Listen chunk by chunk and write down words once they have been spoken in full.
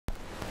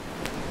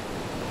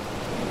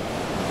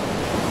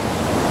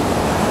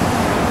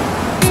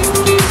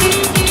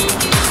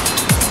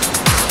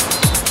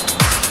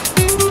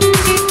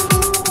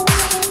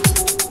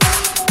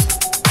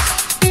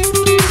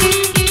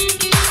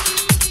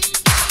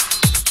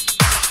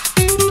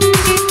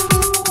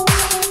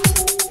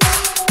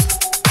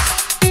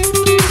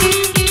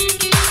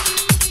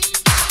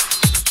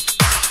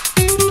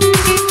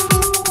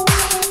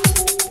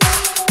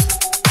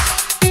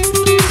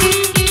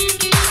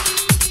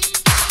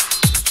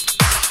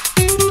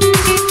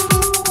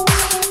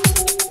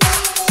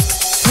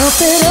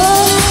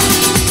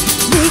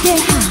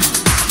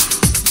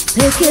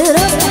Pick it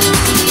up,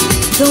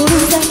 don't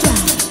lose that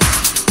drive.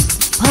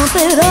 Pump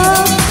it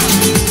up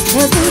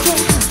as we get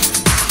high.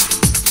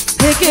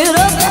 Pick it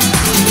up,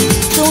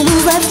 don't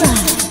lose that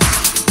drive.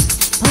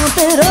 Pump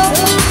it up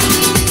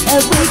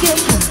as we get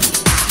high.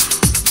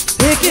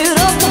 Pick it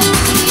up,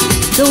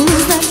 don't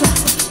lose that drive.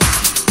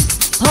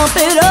 Pump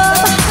it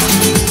up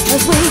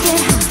as we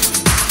get high.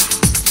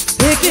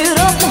 Pick it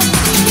up,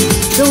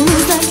 don't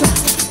lose that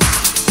drive.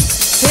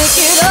 Pick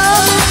it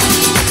up,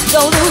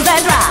 don't lose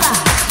that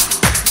drive.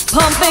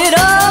 Pump it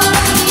up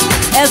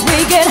as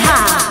we get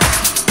high.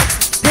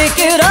 Pick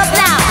it up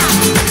now,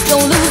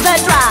 don't lose that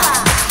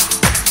drive.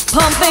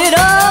 Pump it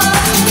up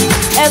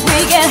as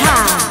we get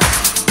high.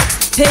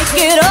 Pick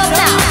it up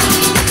now,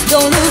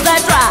 don't lose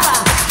that drive.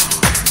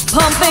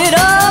 Pump it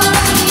up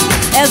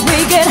as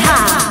we get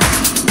high.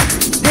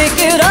 Pick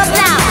it up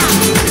now,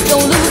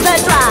 don't lose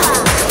that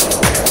drive.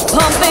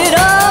 Pump it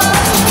up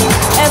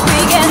as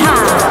we get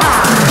high.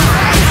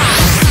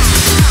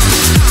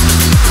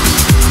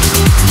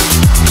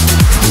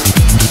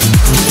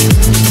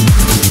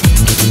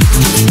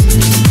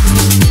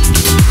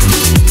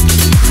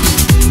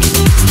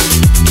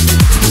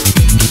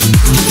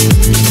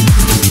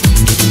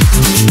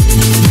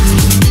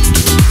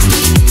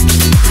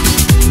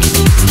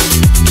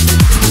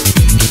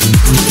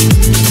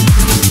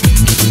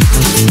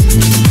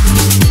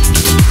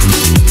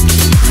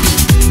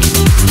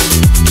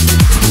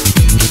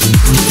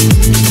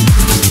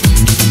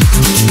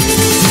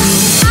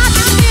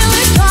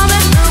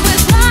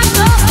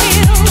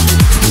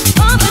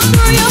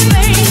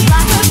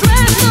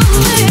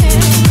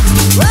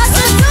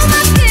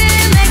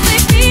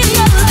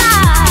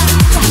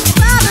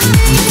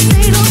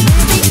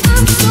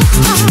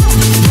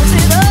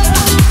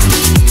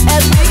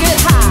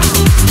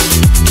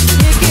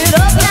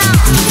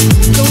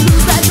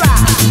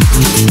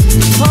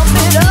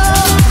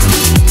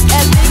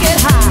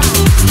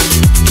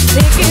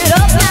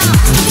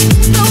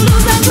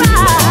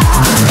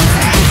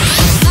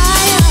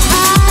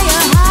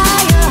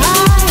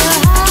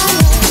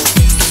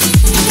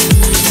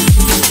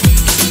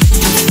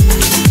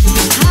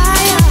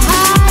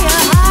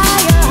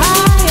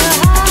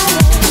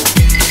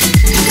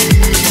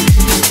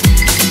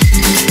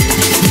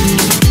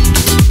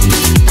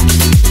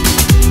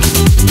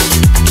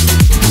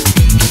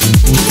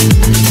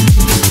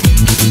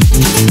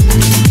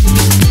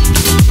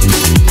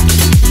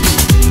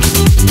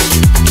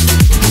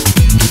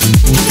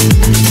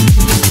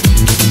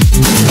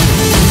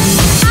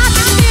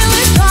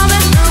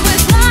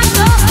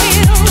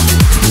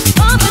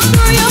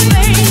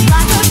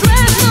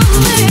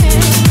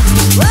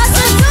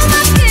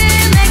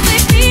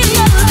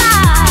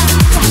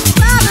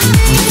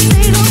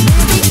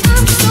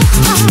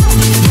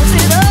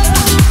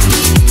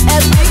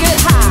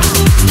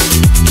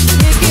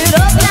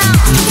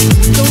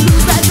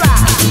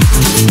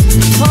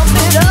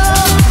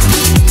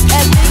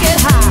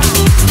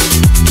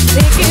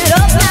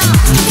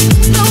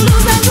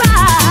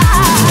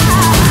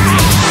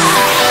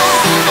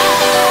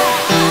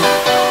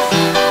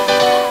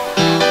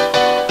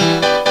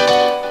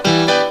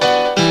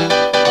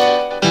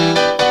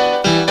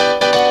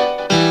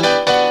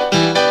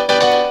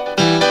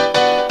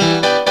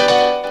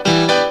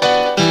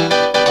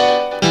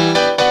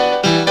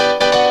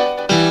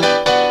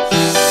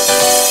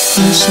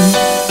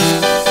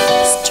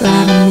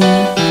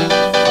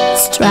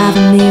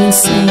 Driving me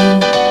insane,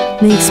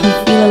 makes me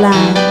feel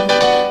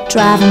alive.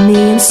 Driving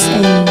me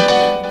insane,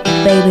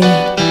 baby,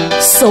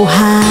 so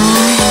high.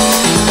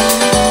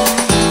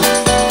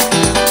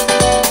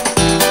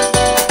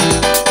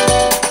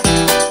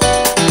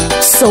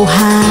 So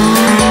high.